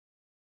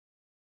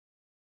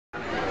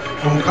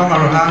OMUKAMA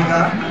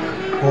RUHANGA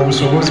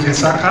OWOBUSOBOZI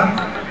BISAKA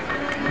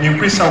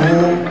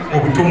ninkwisawo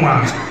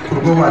obutumwa ku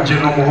rugo rwa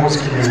General Muhoozi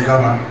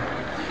Kainerugaba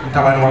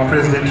mutabani wa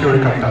President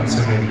Yoweri Kaguta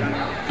Museveni.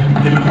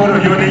 Emikolo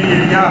byona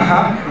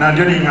eryaha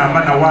nandyo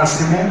ningamba na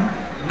wasimu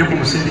ndi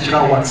kumusindikira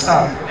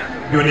WhatsApp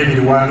byona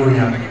ebiri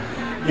waluya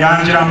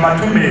yanjira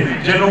mbatume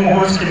General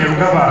Muhoozi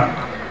Kainerugaba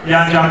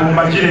yanjira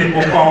mbagire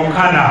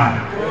okwawukana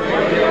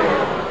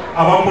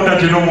abakunda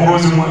General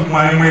Muhoozi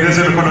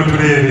mwereze bikono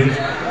turebe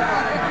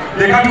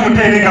leka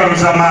tumutere engalo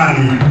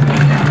z'amaanyi.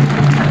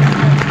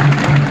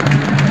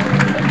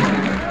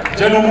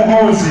 General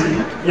Muhoozi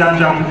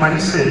yanjira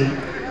kumanyise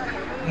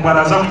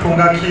mbaraza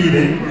kutunga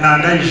kire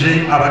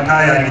nandaije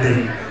abatayagire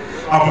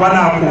akuba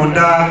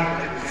nakunda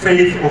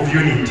faith of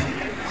unity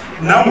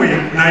nawe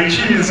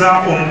naikiriza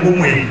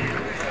omugumwe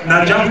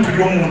najja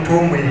tuli omuntu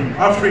omwe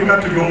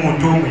Africa tuli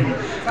omuntu omwe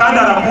kandi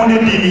arakunda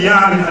edini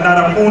yange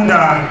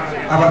arakunda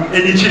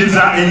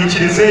enyikiriza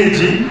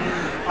egi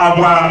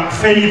abwa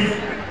faith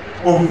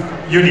of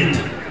unity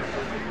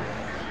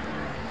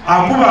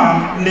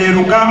akuba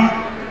neruga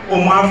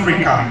omu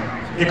Africa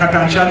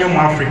ekatanchani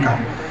omu Africa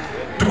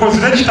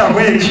tukozire ekitabo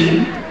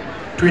eki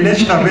tulina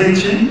ekitabo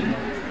eki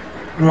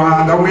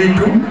Ruhanga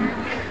wetu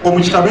omu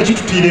kitabo eki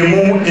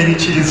tutiremu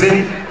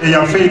enyikirize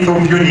eya faith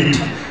of unity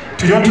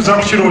tuliyo tuza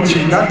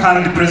kukirokinga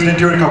kandi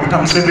President Yoweri Kaguta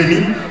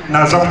Museveni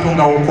naza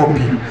kutungawo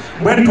kopi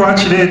mbwenu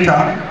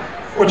twakireeta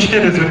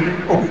okitereze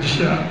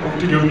okugisha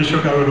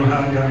okutulyomishoga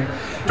Ruhanga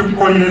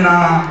tukukolire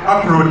na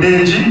upload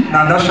egi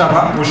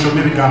nandashaba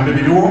oshome ebigambo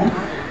ebiriwo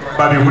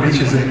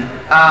babihurikize.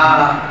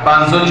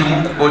 Banzo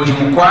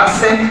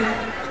ogimukwase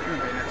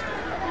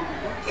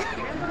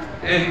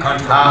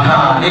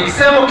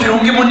ekisemo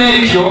kirungi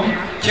munekyo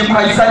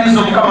kimukayisaniza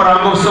OMUKAMA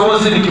RUHANGA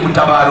obusobozi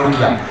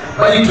nikimutabarukya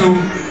baitu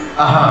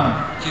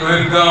kino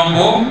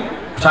ebigambo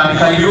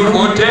kutandika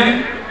yote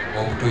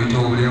okutoyita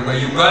obulenga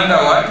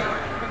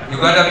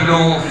Uganda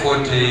below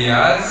 40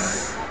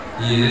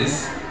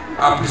 years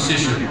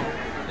appreciation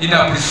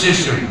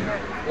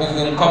of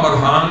OMUKAMA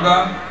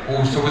RUHANGA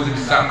obusobozi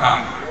BISAKA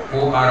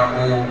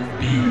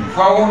OROB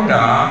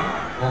founder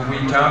of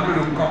Itambule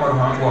OMUKAMA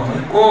RUHANGA wa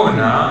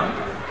Mukona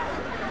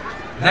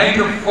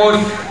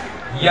 94th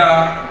year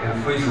of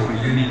Face of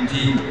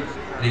Unity.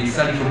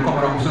 Lekisali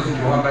OMUKAMA RUHANGA obusobozi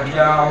kiwakati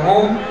yaho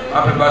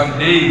happy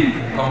birthday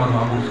OMUKAMA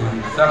RUHANGA obusobozi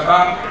BISAKA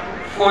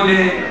for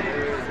the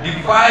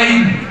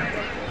divine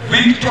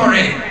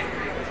victory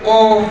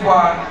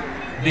over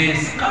the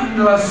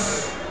scandalous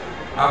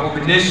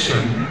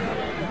abomination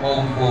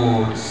of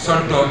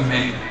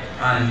sodomy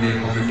and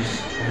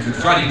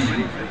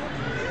homosexuality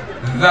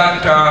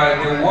that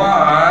the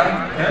world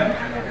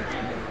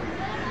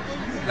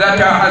that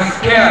has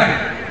scared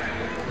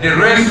the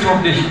rest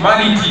of the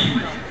humanity.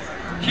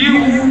 He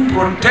who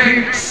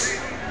protects,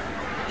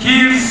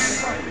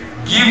 heals,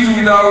 gives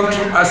without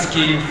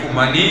asking for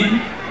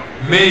money.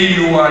 May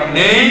your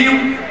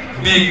name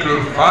be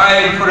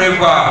glorified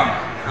forever.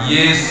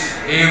 Yes,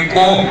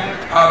 Enko,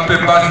 happy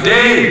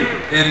birthday.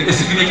 And a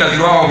signature as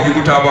well of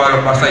you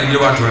about Pastor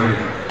Ilewa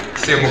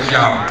Sebo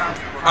Kyao.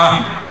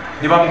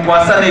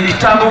 Nibamukwasa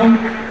n'ekitabo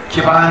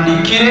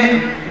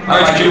kibandikire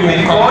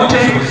abakirikote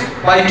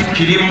baitu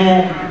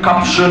kirimu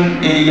caption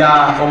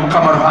eya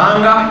OMUKAMA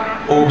RUHANGA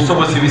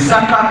obusobozi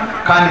BISAKA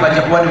kandi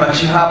bajja kuba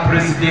nibakiha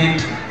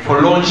president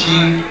for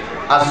launching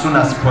as soon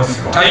as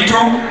possible.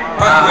 Title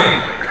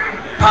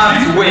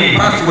pathway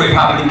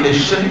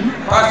publication,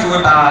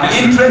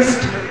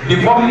 interest,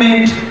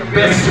 development,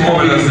 best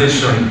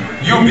mobilization.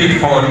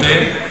 UB40,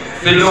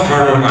 thank you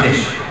very much.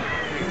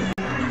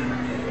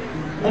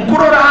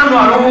 Nkurora hano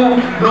haro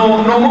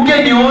no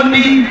mugeni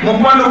ondi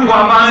mukwano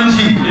kwa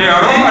banji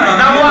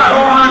nawo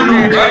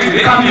hano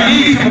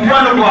kabiriti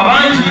mukwano kwa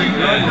banji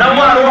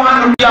nawo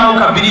hano yawo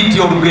kabiriti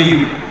orugeyo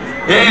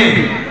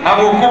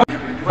abo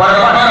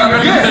barabara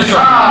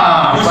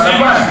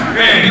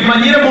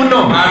imanyire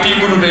muno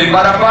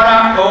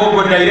barabara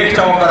ogo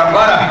director wa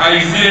barabara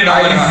aizire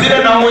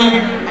nawe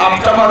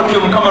akutabaruke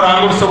OMUKAMA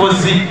RUHANGA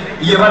obusobozi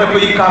yebale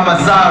kuyika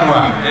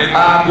amazarwa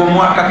ago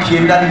mwaka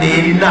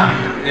 94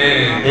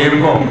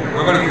 ego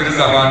webale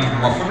kugereza abantu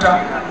mu mafuta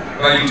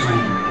baitu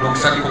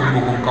okusaka ko buli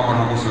OMUKAMA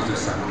RUHANGA obusobozi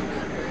BISAKA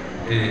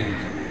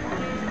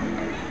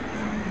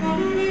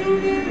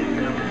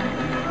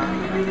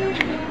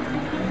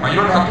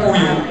mayiro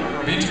hakuyo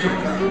bitu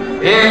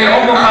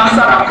ogo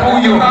kansara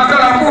kuyo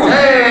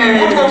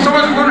ogo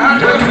obusobozi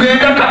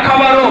tugenda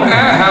kakabaro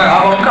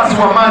abamukazi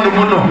w'amaani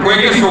muno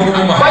kwegesa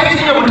okuguma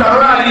bayitinye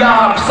mutarora ali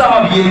aha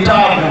kusaba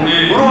byetaago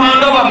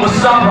Ruhanga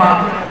bamusaba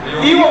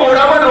iwo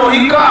olaba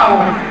nohikaawo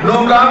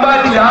nogamba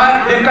ati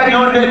leka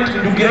nyonde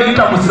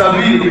tugireta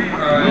musabire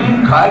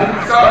kale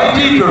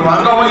bayitikyo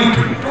Ruhanga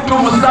waitu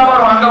tumusaba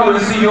Ruhanga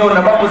wensi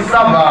yona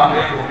bamusaba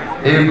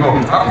ego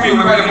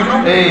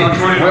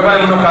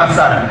webale muno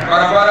kansara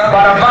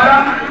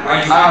barabara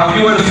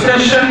fuel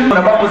station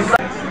bamusaba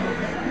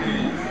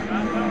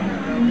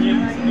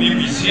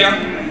Libisia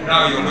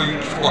now you're going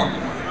to work.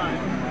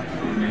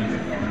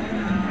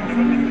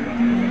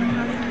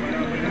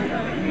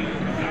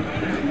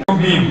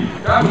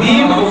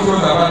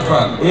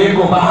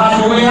 Ego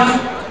bahaswea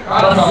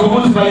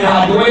abasuubuzi balina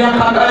adoya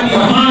kagani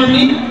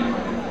hani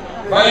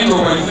baito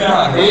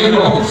baizana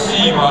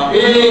okusiima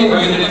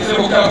baizeretse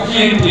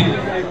okutafyente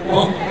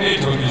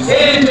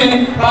ente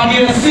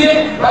bagese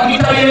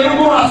bagitaye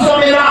erugo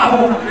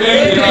asomeraho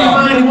ente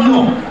imani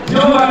muno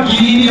no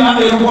bagirira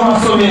erugo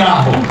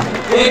asomeraho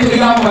ente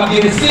yabo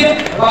bagese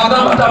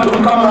bagamba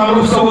tamukama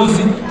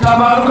n'obusobozi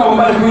tabaruka bo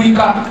bali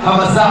kuika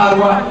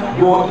amazarwa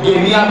go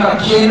emyaka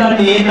 9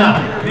 n'ena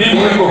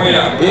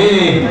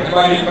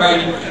bali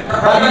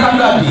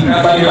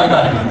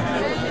kagadi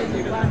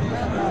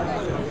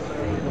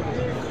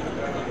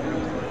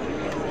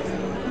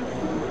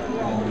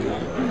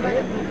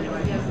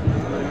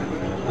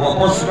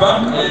wakozi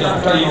bank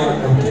yakutayo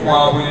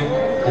obutumwabwe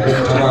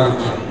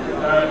obw'okutabaruka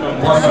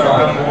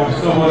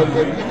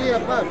obusobozi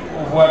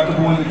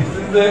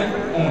obwatubungisize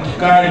omu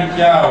kikaali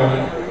kyawe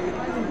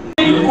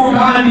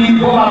kandi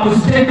bo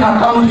bakuziteeka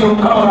akawunti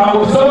y'omukama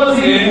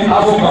obusobozi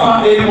abokuba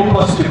eri mu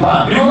post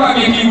bank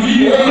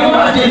bakyekinguliye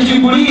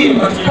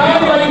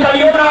kandi balika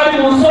yona ali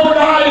mu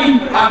nsonga ali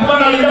akuba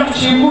nalina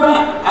kukingula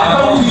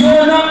akawunti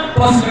yona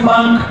post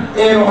bank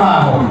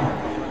erohaaho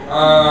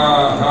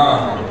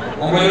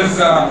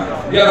omuweereza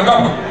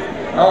byalugaba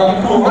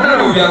omukulu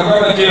onalabo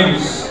byalugaba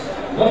James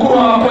mukulu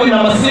wakwenda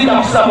amasinga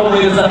kusaba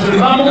omuweereza tuli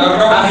bamu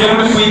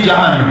agende kuyinja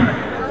hano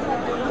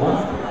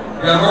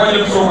byalugaba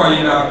James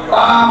okwayina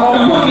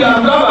omukulu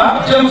byalugaba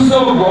James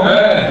ogo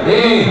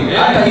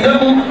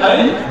atayiremu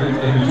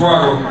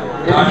emitwalo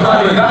 5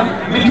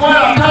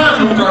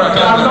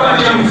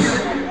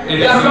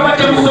 byalugaba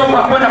James ogo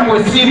akwenda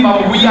kwesimba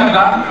mu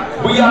buyaga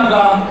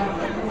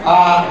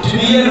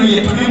tiniyeru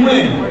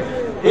yetulimwenu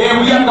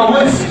Bukwenda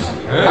West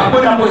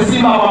akwenda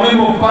kwesimba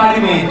abamember of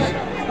parliament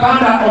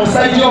kandi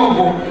omusajja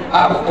ogwo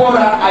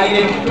akukola ayina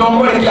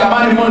ekitongole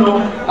kyamaanyi muno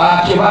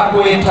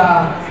kyebakweta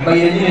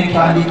bayenyine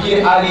kyandikire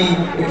ali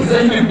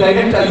executive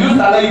director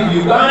Youth Alive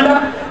Uganda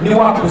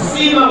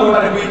niwakusiima bwe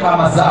bali kuyita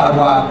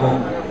amazaalwa ago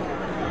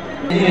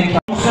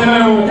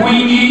kusema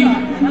ukwingi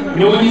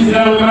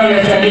niwujizira lwema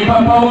lya Chalipa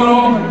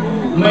Paulo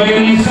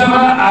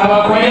mmeyonisaba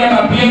abakwaya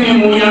Kapyemi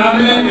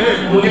munyambe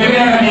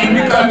mutegeya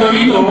kadibika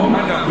dolito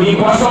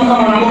nikwasoka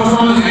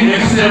mwanamusozi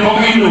ekisemo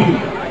gino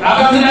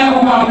akazina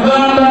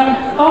kukagamba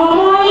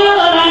omwoyo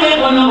nange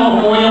kono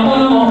omwoyo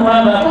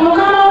kwaba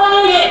omukama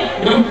wange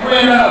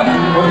nikukwenda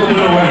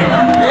otumino wange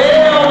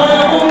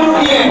omwoyo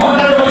kumulumye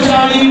onalwo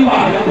Chalipa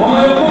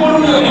omwoyo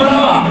kumulumye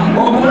okulaba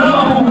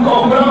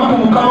ku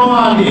mukama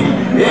wange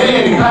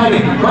kale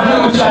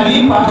onalwo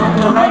Chalipa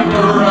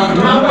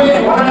nawe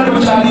onalwo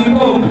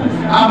Chalipa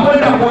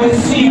akwenda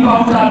kwesimba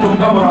utatu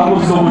mukama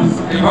obusobozi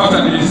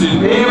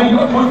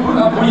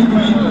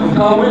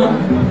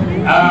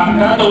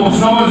kata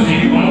obusobozi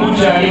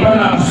omukukyaliba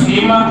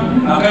nakusiima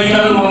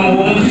akaitalwa mu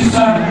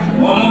omukisa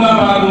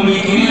omugamba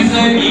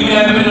agumikirize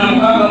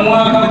 2026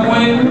 mwaka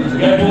gwe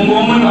yatunga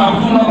omulimu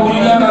akutunga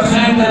kulya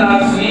akasente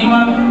nasiima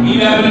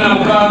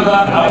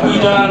 2026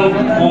 akwitaano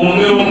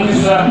omwongera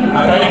omukisa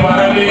atali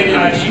paramenti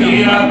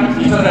nakibirira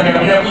kisasa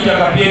kyakabira kuyita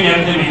Kapyemi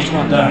yatebe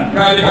ekikutaano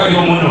kali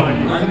omuno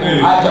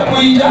aja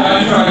kuyita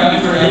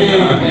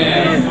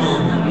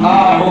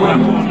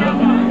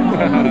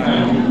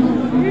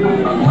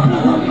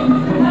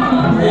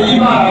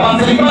Ibara,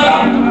 banza ibara,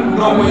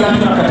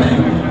 n'okuyanja nakati.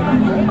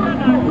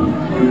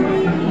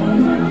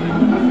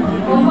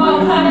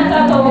 Omwawukana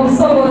taata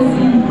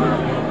obusobozi.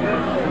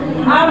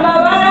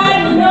 Amabala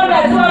ninyonda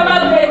ziwa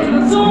Margaret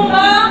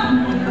Lusunga,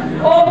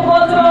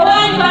 obukozero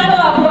wanyi bano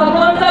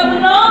bakubagonza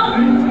buno.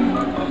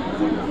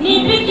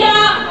 Nimpikya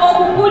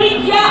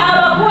okukulikya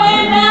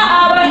abakwenda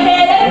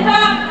abaheereza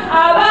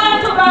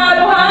abantu ba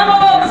Ruhanga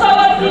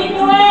obusobozi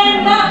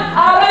mwenda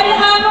abali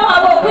hano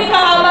ab'okwika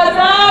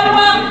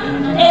amazaalwa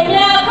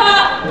emyaka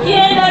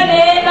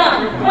 9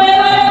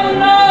 mwebale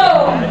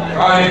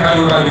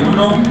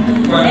muno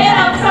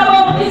era kusaba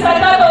omukisa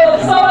taata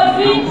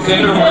obusobozi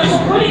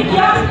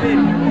okukulikya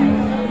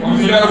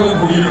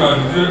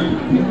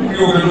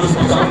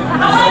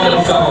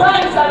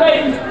abalikulwanyisa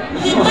lwaitu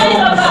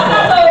kimaisa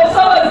taata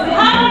obusobozi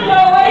hano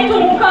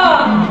ndowaitumuka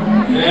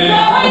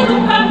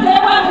ndowaitumuka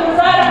mtewa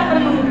muzala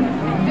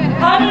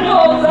hano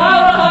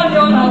ndowozaalwa kandi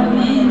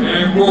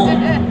onakuliire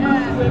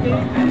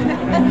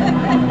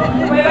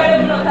mwebale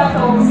muno taata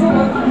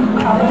obusobozi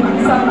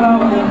abomukisa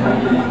gwawe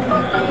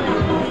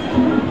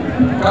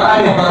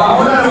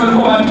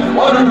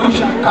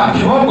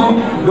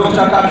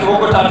Dr.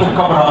 Kakibogo tatu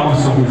mukama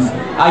w'obusobozi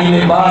ayina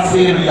embaasa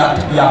eno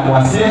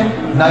yakwase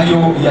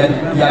nayo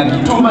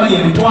yagituma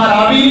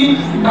yemitwalo 2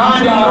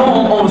 kandi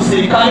hariho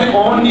omusirikale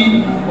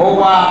ondi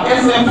owa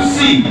SFC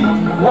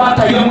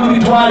watayiremu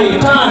emitwalo 5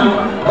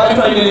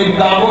 batwalire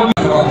ebigambo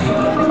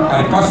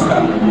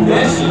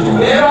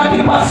era ati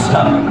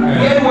pasita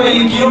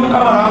yerweyigire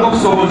omukama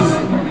w'obusobozi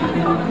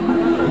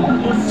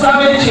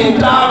sabe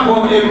ekyetaago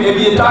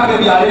ebyetaago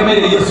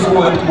ebyalemere Yesu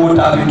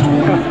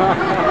bw'otabitunga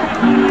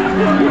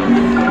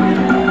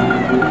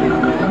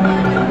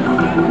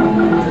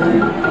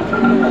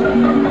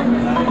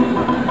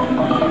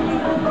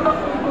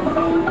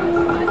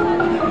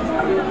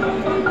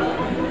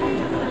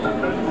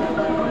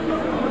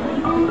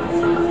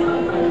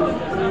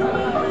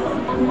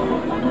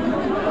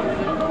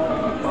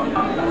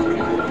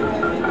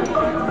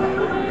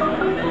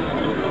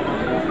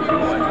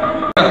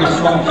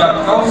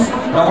house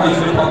na kwa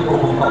hizo kwa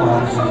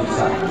OMUKAMA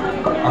BISAKA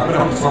hakuna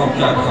kusoma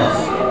kia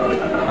sasa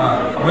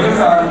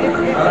weza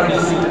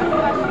aradisi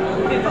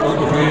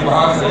kwa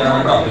Ebahaasa ya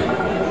ngapi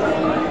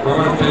kwa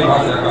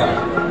Ebahaasa ya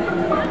ngapi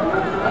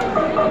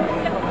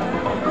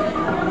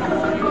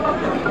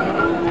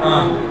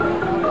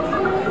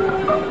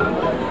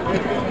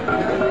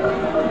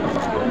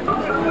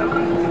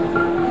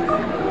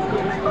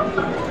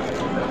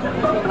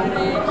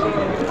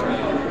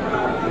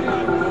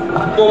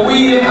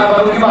Obwire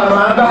abarugi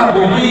barwanga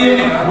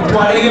obwire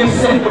mutwalege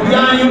biseko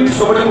byanyu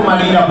tusobole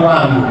kumalira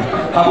bwangu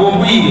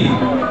obwire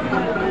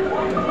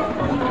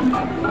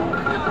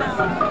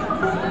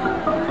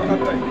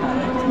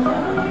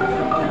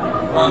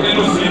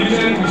Baketos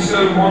Limited, we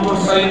sell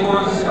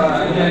motorcycles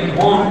in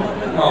Bor,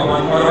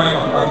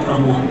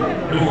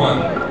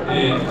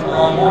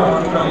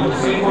 hatuna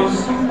motorcycles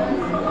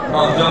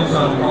bakujaguza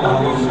kama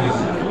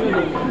ngosozi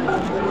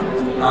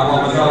aba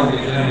mazao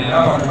yekenene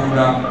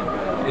abatunda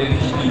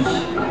epikipiki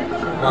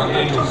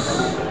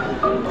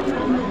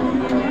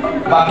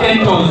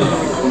Baketos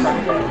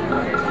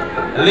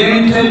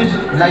Limited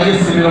na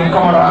yesibira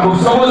OMUKAMA RUHANGA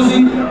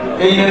OBUSOBOZI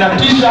eyine na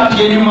t-shirt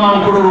yenyuma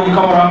nkururu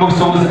OMUKAMA RUHANGA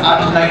OBUSOBOZI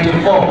at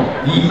 94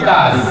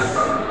 years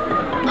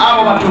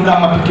abo batunda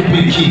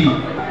amapikipiki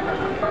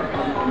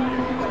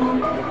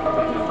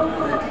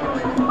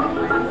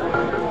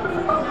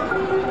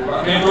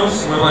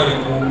Baketos webale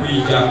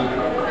kukwija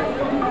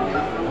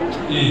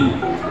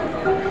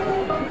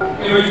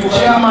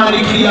Chairman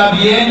ikiriya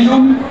byenju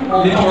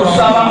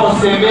nitukusaba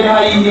osembere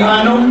hayi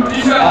hano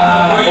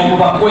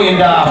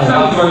Bukwenda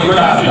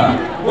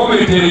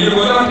Bobetereye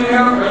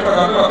gozabatera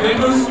bakagabe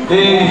Baketos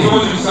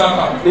OWOBUSOBOZI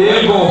BISAKA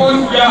ego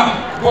ya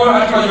bora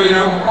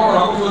atwajoyera OMUKAMA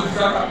RUHANGA OBUSOBOZI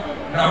BISAKA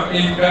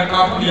na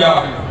kapu ya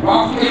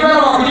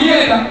ibara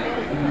bakuyenda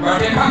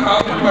bateka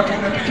kapu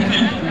batunda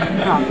pikipiki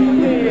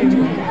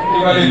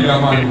ibale ya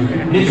manu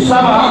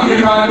nitusaba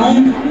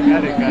hakekanu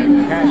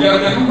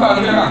ya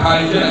kukanira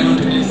kakalije na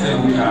yote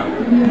nisemu ya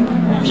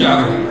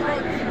mkiaro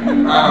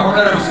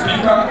wakana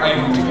speaker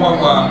aimutumwa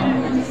kwa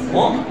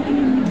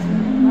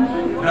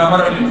na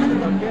maradi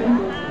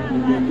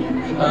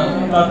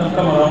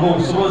OMUKAMA RUHANGA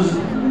OBUSOBOZI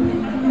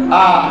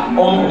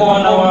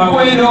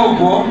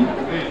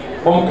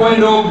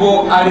omukwendo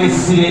ogwo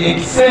alesire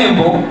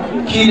ekisembo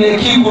kine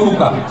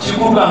kiguruka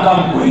nka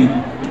mukwendo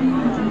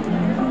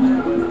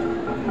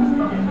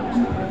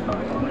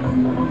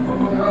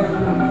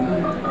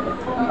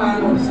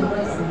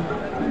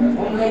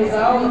omuhereza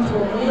wawuti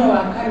omwiro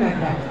wa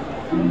Canada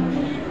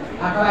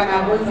akaba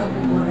nagonza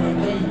kugura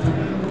engaito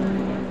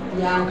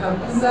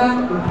yankaguza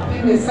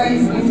mpime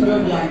size n'ibiro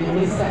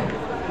byangemesa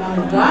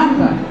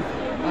namugamba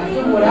ate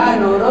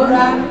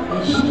muranorora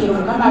eshikira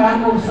OMUKAMA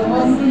RUHANGA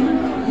OBUSOBOZI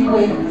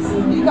iwe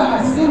sindika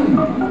hasimu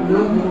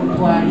n'omuntu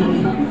mutwalire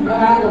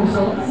RUHANGA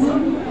OBUSOBOZI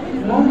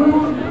muntu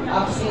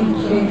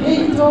akusindikira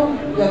engaito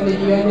ya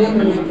miliyoni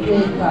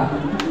mwekeka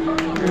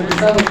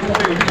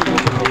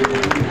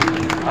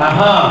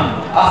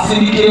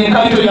asindikira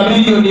enkaito ya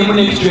miliyoni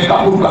n'ekichweka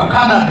kuruka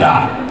Canada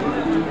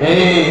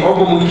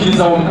ogwo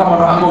muyikiriza OMUKAMA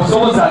RUHANGA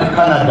OBUSOBOZI ali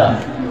Canada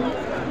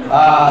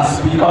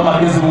Speaker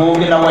amagezi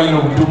muwoge na wayino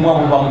obutumwa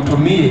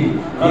bubamutumire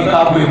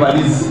ekabwe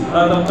balizi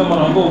OMUKAMA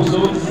RUHANGA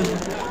OBUSOBOZI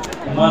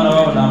umwana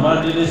wabo na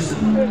Amadelesi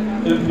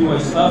MP wa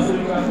East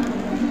Africa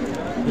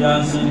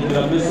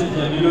yansindikira message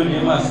ya miliyoni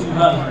y'amasimu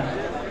hano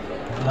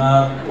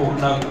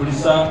na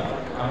kulisa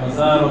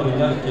amazaro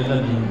y'imyaka 9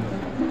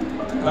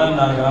 kandi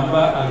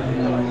nagamba ari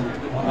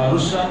mu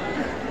Arusha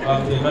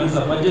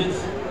batekaniza budget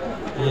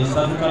ya East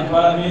African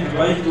Parliament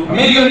baitu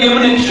miliyoni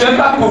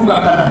y'ekishweka kuruka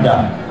Canada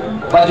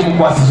baje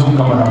mukwasiza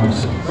OMUKAMA RUHANGA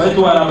OBUSOBOZI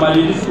baitu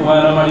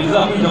waramaliza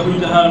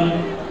kuja hano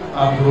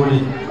aprole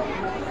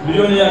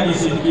miliyoni ya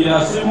kisindikira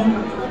hasimu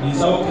ni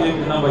sawa kwa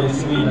namba ya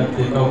simu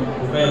inateka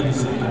ukaya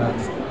kisindikira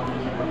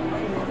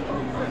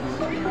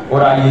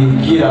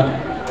orayingira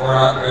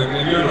ora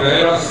miliyoni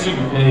ya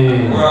simu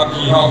ora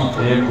kihamu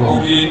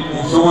ogi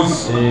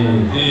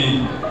usozi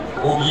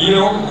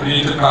ogiyo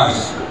kuleta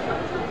kazi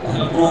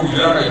umukuru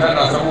ujara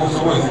kaitana sababu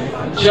usozi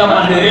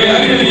Chairman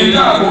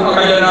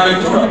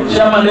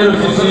lero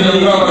sisi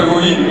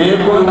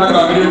ego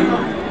nakabire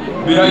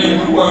bila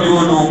yikuwa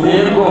byodo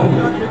ego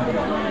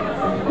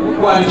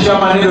kwa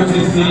chairman lero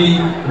sisi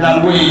na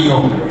rweyo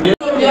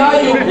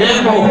yayo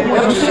ego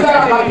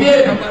ekusigala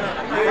Kapyemi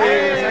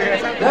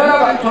dala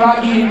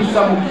batwagiri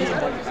kusamuki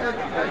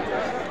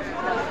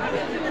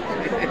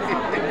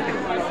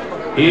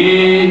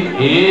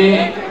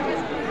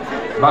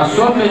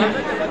basome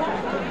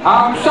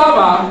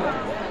akusaba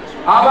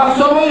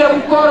abasobole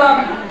kukora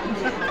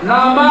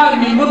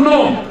n'amaani muno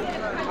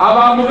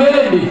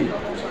abamubende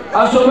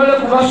asobole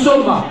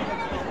kubasoma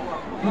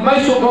mu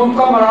maiso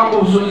g'OMUKAMA RUHANGA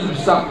OBUSOBOZI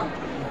BISAKA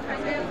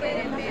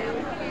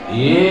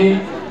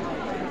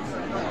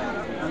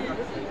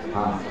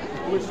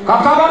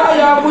kakabara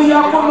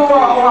yakuno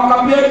wa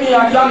Kapyemi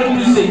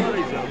yakyalipise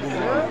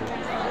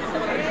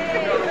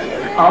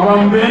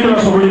abambende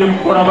basobole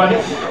kukora bati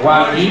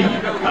wangi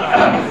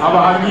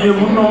abahagiye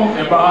muno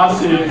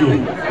Ebahaasa ejo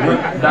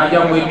ndaja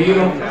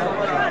mwendiro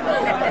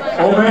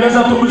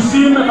Omuhereza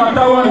tumusime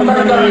katawa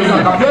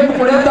Kapyemi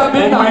kuleta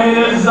bina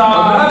omuhereza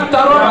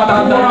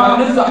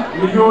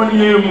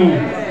milioni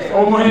emu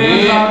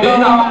omuhereza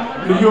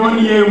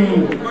milioni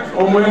emu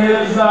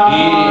omuhereza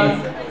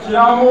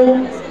kirabo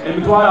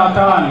emitwalo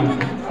 5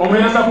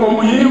 omuhereza ko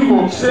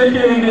muhimbo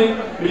kisekende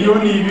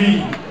milioni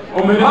 2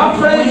 omuhereza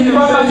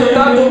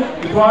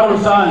mitwalo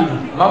 5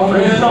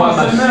 omuhereza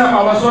basemera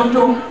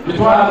abasojo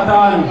mitwalo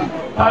 5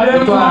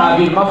 talema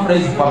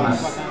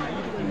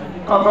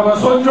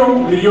Kabasojo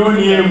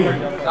milioni 1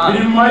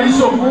 bili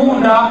maiso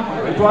kunda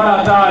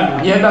mitwala 5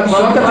 yenda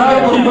kusoka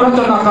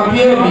kukurato na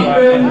Kapyemi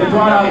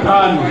mitwala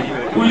 5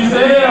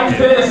 kuizera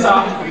kutesa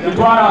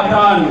mitwala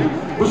 5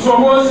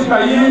 usobozi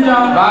kayinja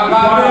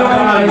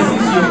mitwala 5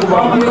 kuba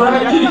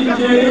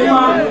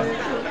kirima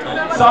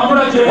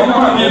sabura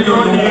jerima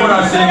milioni 1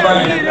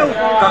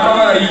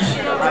 kakabara hichi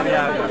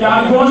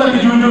kyangoza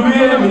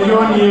kijunjubire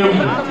milioni 1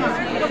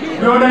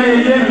 byona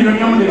yeye milioni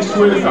 1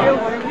 ndikuweka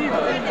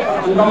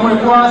ngamwe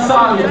kwasa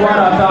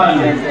mitwala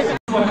 5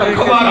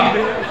 kakabara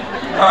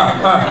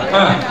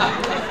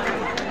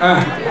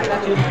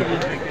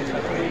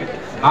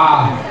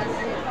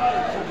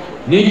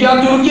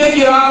nikyaturukie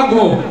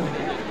kirango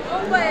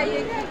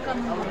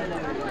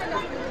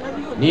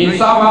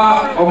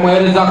nisaba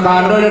omuhereza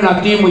Kandole na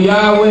timu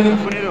yawe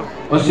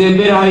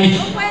osembera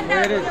haihi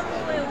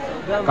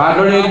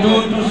Kandole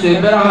tutu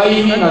sembera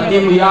haihi na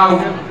timu yawe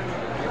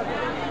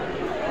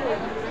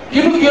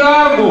kinu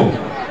kirango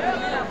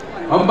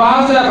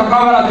Ebahaasa ya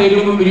kakabara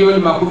terimu milioni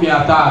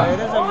 50.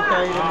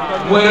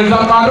 Muhereza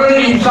Kandole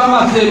ni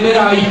msama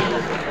sembera haihi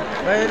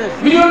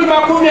milioni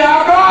 50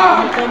 haka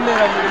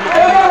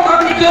ega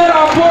ukakitera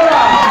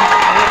pora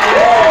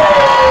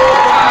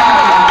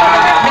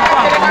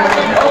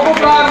oku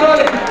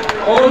Kandole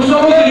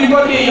obusobozi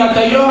likodi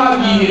yatayo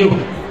hagiro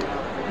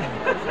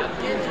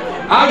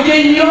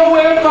ageyo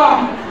weka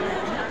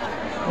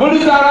muri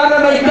zarana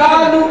na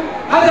 5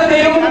 hata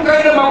terimu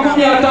mkaide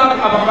 50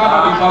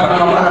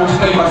 abakaba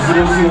kusikai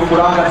masirosi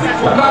okuranga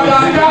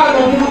ukagangana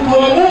omuntu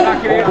omu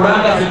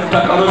okuranga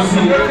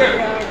zitakalosi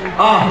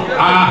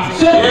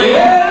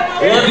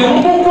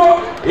zirumuko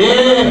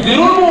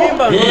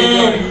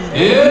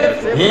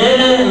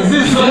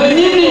nzizo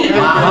nini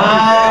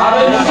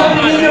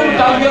abisani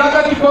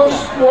mutangiraga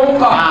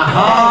kipoka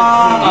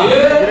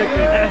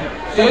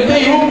sente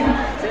yu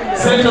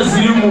sente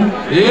zirimu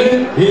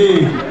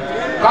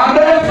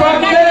Kandole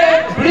family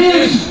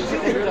please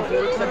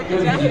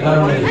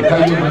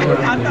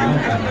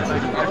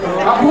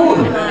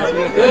akuru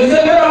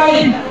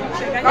eseberai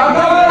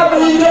kakabara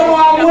mwije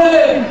mwamwe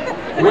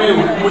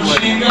wewe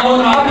mushingeho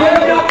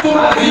apenda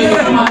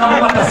tunazima kama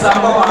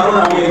batasanga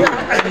barona wewe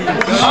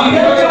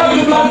apenda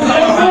tunazima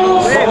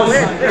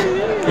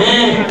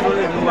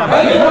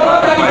bali kama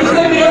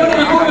kise milioni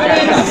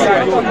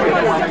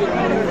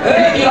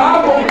 10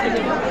 kirambo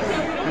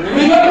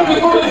milioni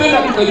 10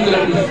 kukaitira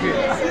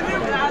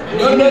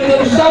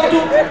ndio satu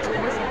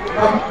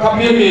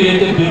Kapyemi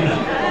rete bina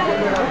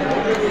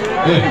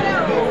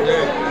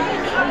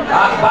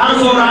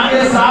banzo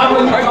range sabu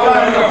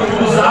kakabara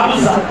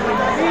kutuzabuza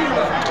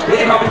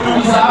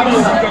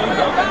kutuzabuza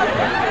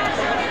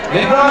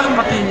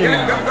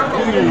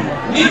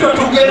niko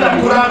tugenda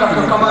kuranga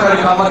kakabara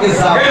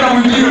kamageza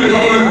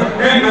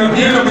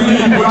niko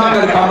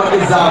kuranga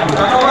kamageza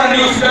kakabara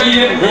niyo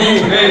sigaye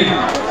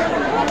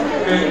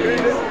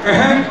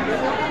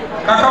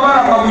kakabara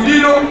kwa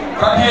budiro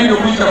Kapyemi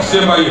kuita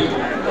kusema hiyo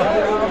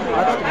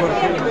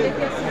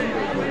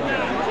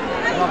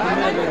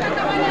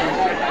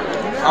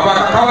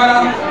abakakabara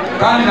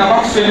kandi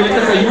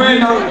nabakusemekeza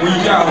iwena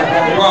mwijabo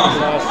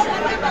kwanza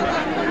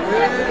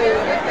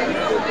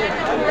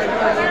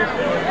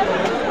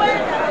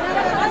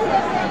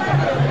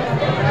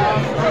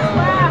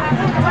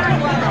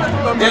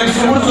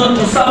ebisumulizo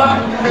tusaba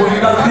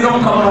kubigarukira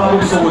omukamana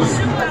w'obusobozi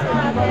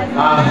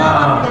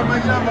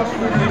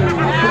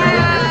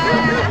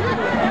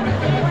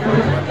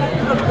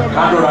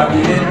kandi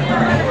olagire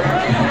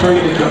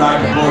toyine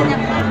kyonakibona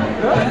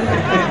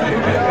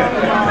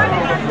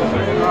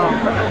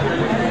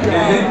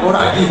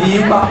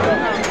olagihimba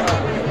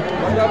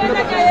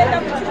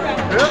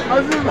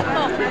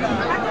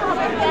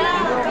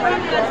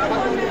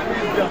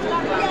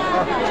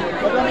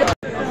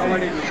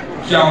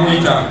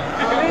kyamwita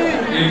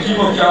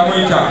ekibo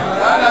kyamwita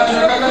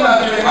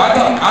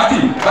ati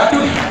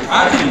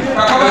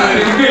kakabara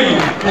terugeyo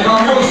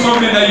kugambo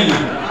usome nayo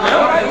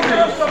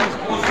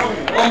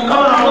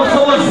omukamana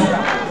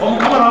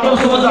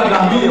w'obusobozi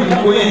agambire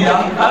Bukwenda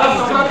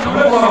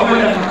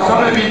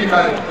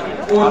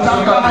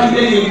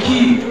otangaire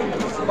yeki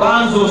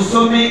banza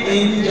osome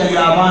enjija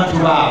y'abantu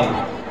baabo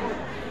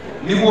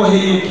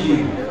nibwoheye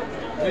ekimu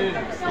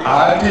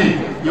ati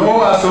yo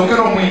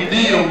wasokera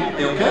omwidiro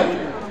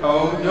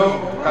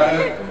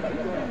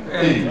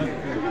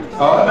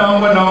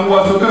nangu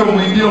wasokera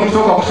omwidiro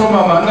musoka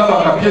kusoma manga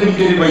Kapyemi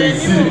ngeri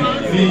bayizire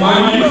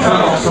nisoka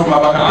kusoma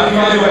Kapyemi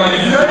ngeri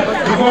bayizire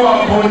tuko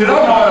bakondera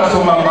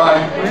barasoma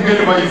mbaye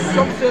ngeri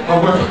bayizire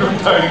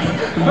obwatukutangi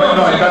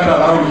mbona akanda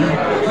lawo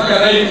saka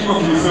nayo kiko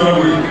kimisora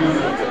buri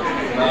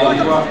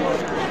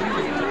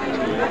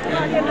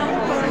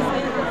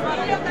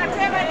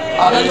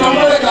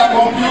Ametomboleka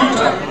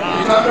kompyuta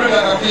kitambule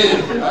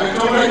Kapyemi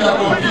ametomboleka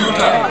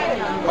kompyuta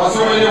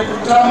basobole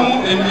kutamu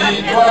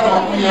emitwalo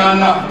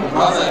 40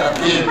 baza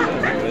Kapyemi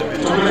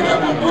ametomboleka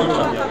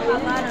kompyuta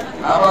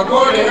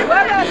abagole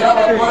era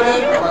abagole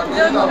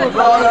bagenda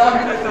kutwala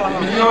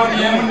miliyoni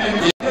 4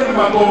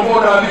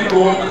 makombora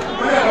abigonga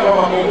kuyaka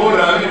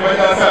makombora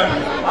abibajasatu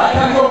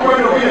atako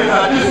kwenda kule za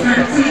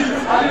district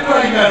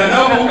alitoingana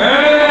nabo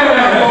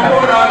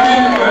makombora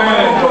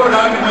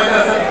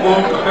abibajasatu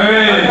gonga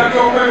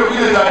atako kwenda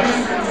kule za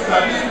district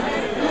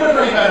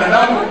alitoingana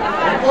nabo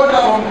mkoda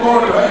wa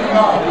mkoda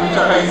walima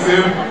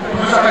kuchakaizemu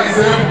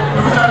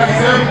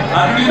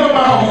atulino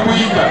mpaka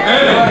kukuinga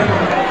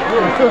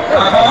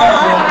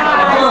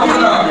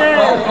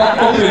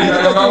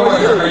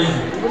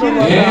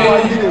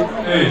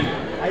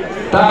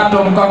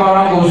Tato mukama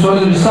wangu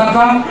usozi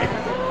BISAKA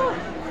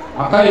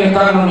akaile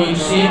kanuni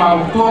kusima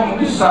kutoa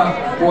mukisa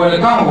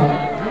kuolekaho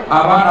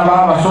abana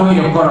baba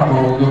basohile kukora ku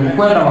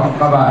Bukwenda wa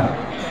kaakabara.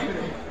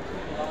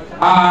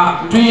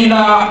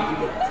 Twina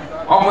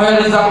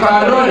omuhereza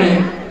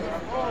Kandole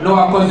no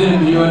wakoze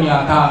milioni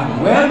 5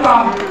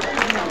 wemba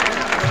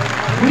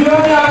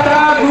milioni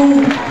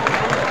 5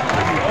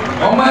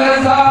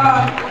 omuhereza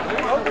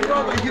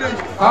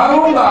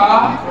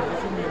Karunga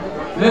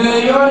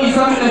milioni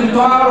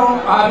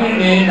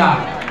 3.24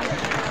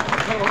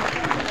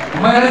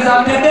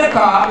 omuhereza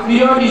Tendeka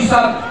milioni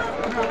 3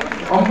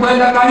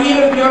 omukwenda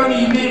Kahire milioni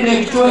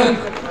 2.1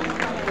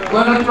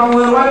 kwenda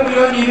Tumawerwa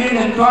milioni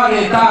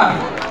 2.5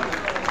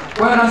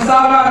 kwenda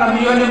Saba na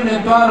milioni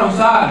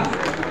 4.5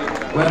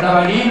 kwenda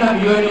Balina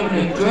milioni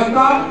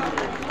 4.1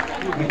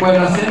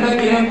 kwenda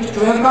Sendekile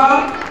 4.1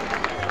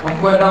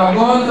 kwenda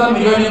Wagonza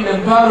milioni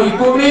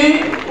 4.10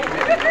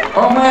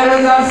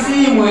 omuhereza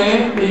Simwe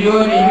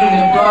milioni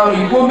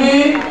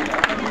 2.10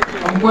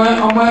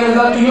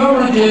 omuhereza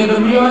Tuyomurugendo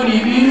milioni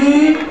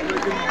 2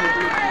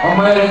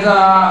 omuhereza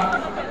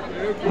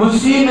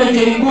Musine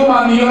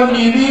Cheiguma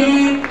milioni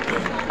 2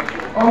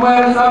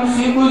 omuhereza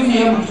Musimbuzi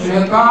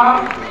Mutweka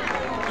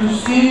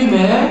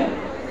Tusime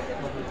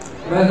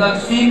omuhereza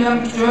Tusime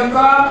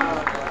Mutweka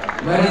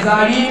omuhereza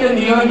Alinde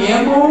milioni 1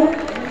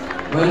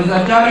 omuhereza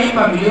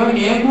Charipa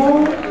milioni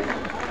 1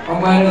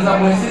 omuhereza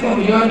Mwesike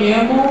milioni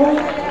 1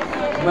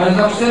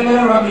 omuhereza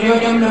Kusemererwa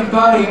milioni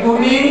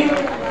 1.10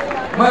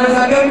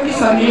 omuhereza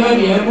Kemkisa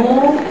milioni 1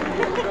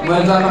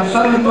 omuhereza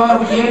Katusame 9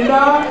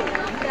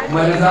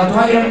 omuhereza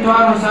Tuhaire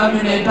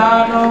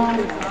 5.5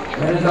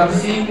 omuhereza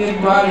Businge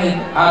 5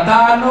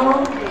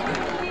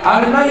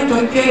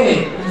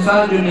 Alinaitoke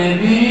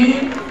 2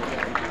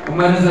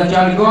 omuhereza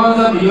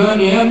Chaligonza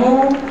milioni 1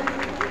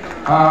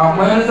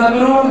 omuhereza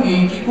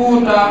Mirungi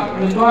Kikuta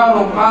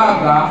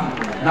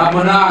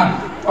 6.8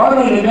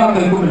 ono ile miaka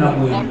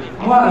 11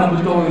 mwana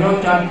mtoyo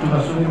cyane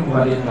tubasubira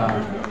kubaleta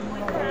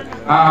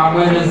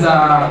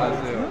omuhereza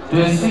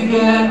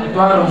Twesige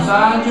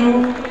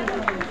 3.7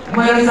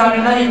 omuhereza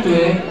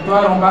Alinaitwe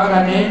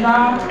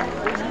 3.4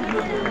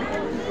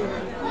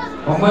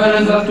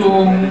 omuhereza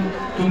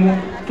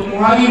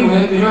Tumuhariwe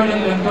milioni 3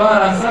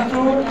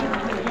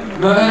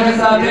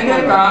 omuhereza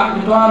Tegeka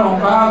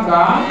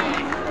 3.6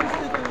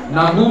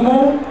 na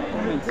Gumu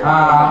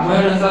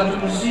omuhereza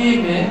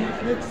Tumusime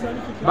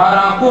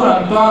Barakura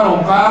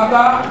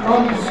 3.6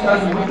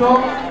 n'omusikazi muto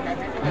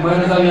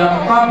omuhereza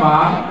BISAKA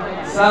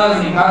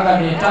Sazi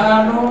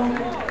 5.5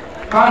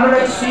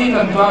 Kandole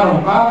Kisinga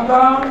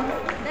 3.6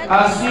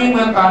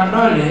 Asimwe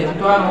Kandole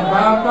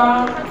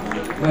 3.6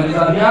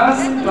 omuhereza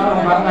Byasi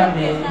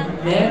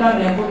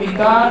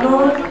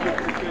 3.4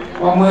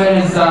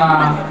 omuhereza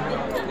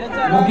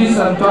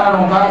Mugisa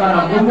 3.6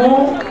 na Gumu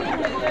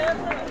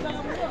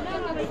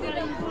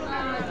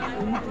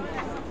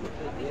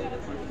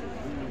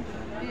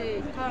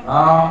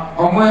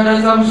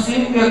omuhereza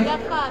Musinge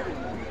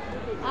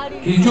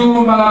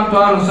Kijumba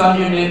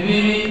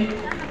 3.2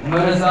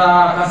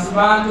 omuhereza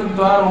Kasibantu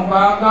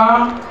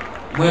 3.6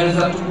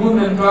 omuhereza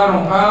Tugume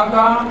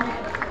 3.6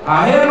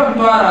 Aheba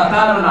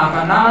 5 na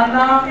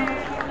Kanana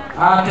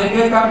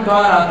Tegeka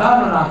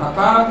 5 na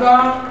Kakaga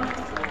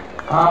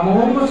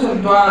Muhumuze 5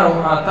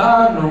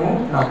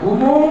 na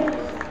Gumu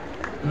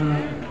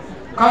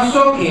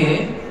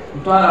Kasoke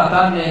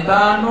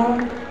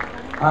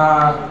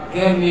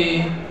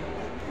 5.5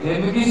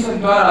 Kemikisa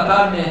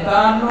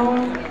 5.5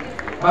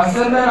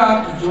 Basemera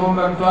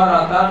Kijumba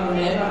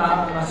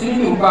 5.4 na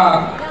Singi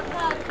Ukaga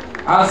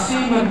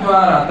Asime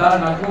 5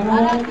 na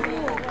Gumu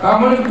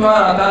Kamuli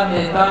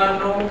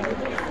 5.5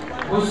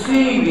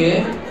 Businge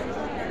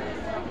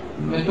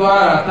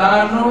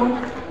 5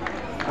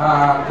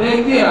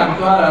 Begira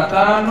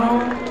 5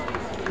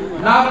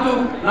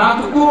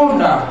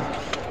 Natukunda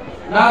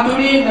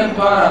Natulinda 5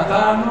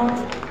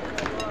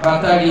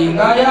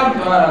 Batalingaya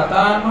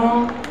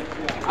 5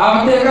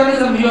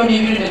 Abateganiza milioni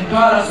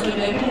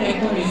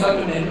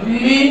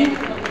 2.13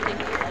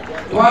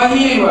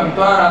 Twahirwa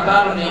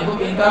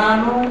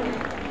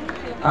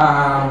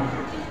 5.15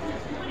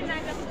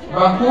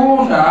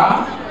 Bakunda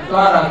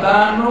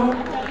 5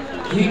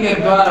 Kike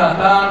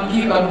 5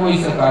 Kika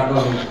Kuisa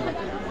Kandole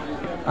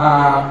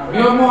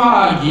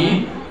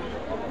Byomuhangi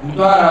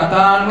mitwaro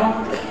 5,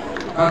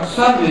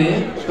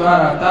 Katusabe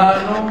mitwaro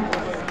 5,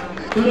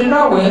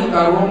 tulinawe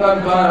Karunga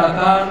mitwaro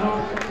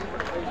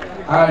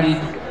 5,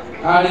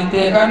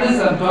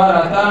 Alitekaniza mitwaro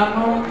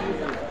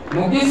 5,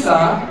 Mugisa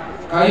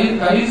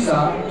Kaisa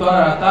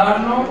mitwaro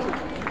 5,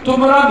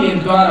 Tumurami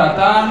mitwaro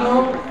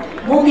 5,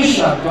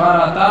 Mugisha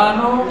mitwaro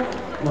 5,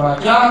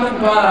 Rwachake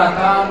mitwaro 5,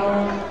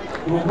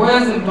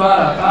 Rugwezi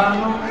mitwaro 5,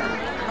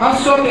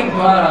 Kasoke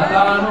mitwaro 5,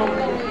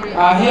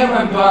 Ahema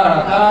mitwaro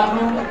 5,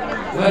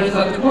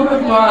 Wereza Tukume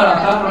mitwaro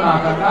 5 na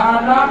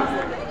Kanana.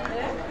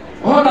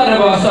 Hona ne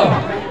basaba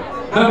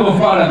Member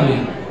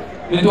Parliament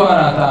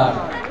mitwaro 5.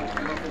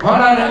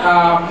 Hona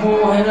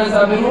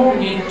muhereza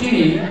birungi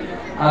ti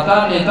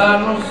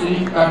 5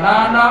 si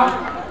Kanana.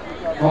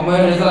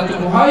 Omuhereza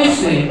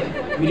tumuhaise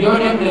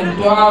milioni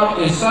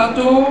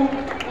 3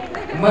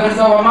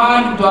 Omuhereza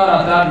wamani mitwaro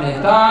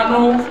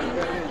 5.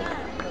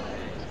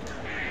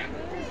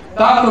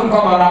 Tatu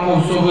Mukama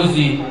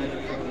Obusobozi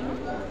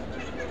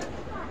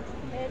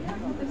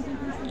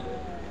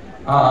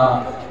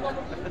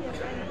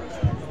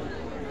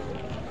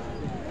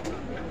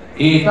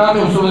Tatu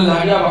Obusobozi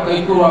hali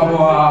abakaikuru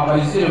abo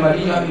abaisire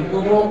baliya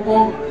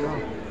ikuboko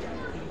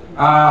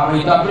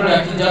baitapiro ya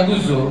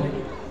kijaguzo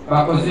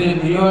bakozire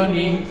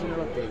milioni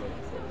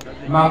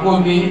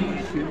 20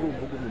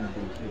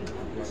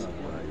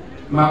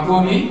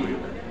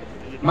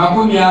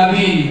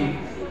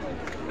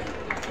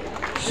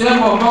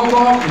 Sembo Moko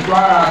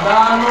mitwaro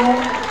 5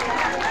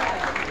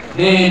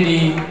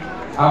 deni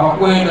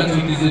abakwenda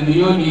tuigize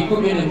milioni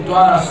 10 ne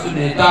mitwaro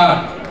 65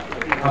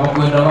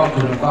 abakwenda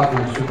bakuru kwa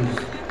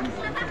Obusobozi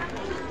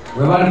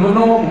webali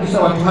muno mugisa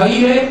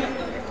watuhaire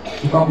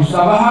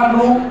tukagusaba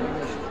hano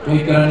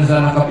tuikeraniza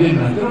na Kapyemi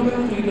na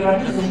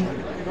tuikeraniza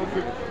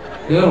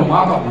lero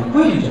mwaka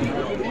kukwija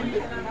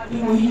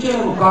imuhije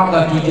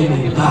rukanga tuje ne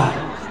bitara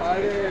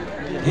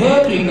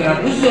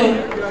tuikeranize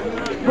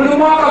buli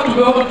mwaka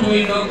tubeho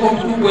tuina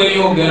okutugwe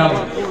yongera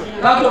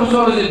Tatu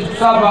Obusobozi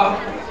tukusaba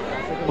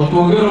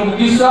otwongera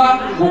omugisa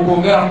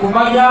gukongera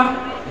kumanya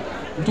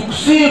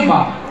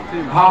tukusima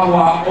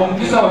hawa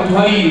omugisa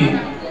watuhaire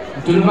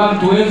tulima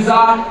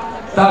tuweza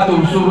Tatu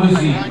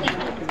Obusobozi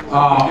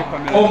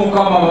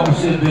OMUKAMA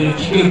bakusembere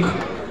kigega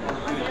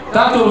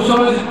Tatu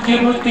Obusobozi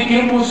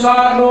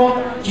tikimusano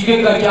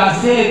kigega kya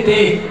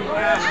sente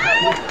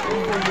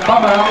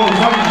kama yako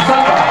Obusobozi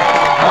saba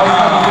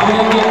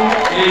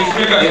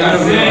ekigega kya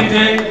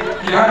sente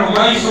kirano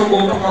maiso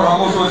gokukola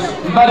Obusobozi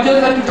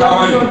mbajeza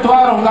kitabuzo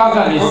twaro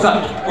ngaga ne 3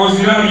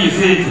 ozirabye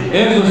sente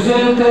ezo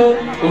sente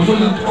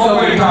Obusobozi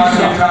tukusaba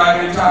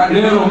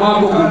lero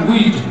mako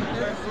kugwita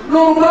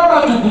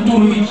n'omulaba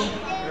tukutulu iki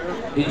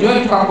ijwe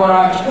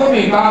tukakora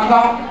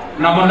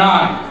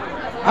 18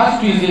 hasi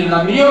twizire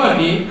na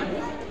milioni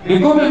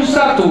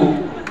 13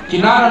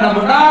 kinana na 8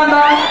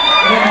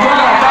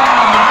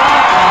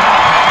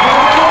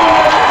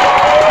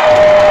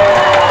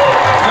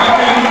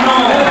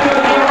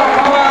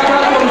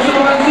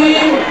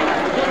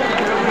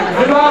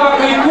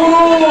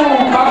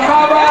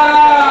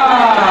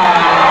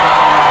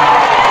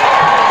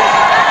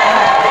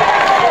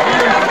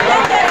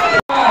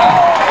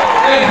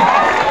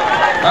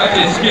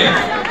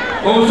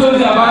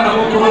 Obusobozi abana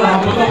bokorora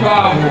hamoto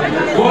gabo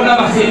bona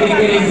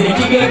basendekereze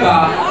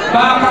kigega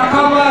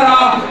bakakabara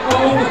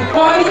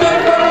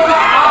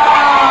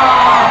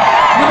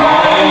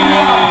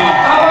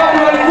abantu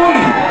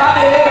balikuli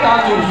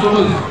Tatu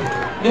Obusobozi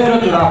lero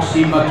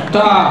turakusimba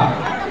tuta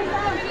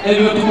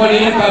ebyo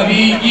tukoleye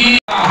kabingi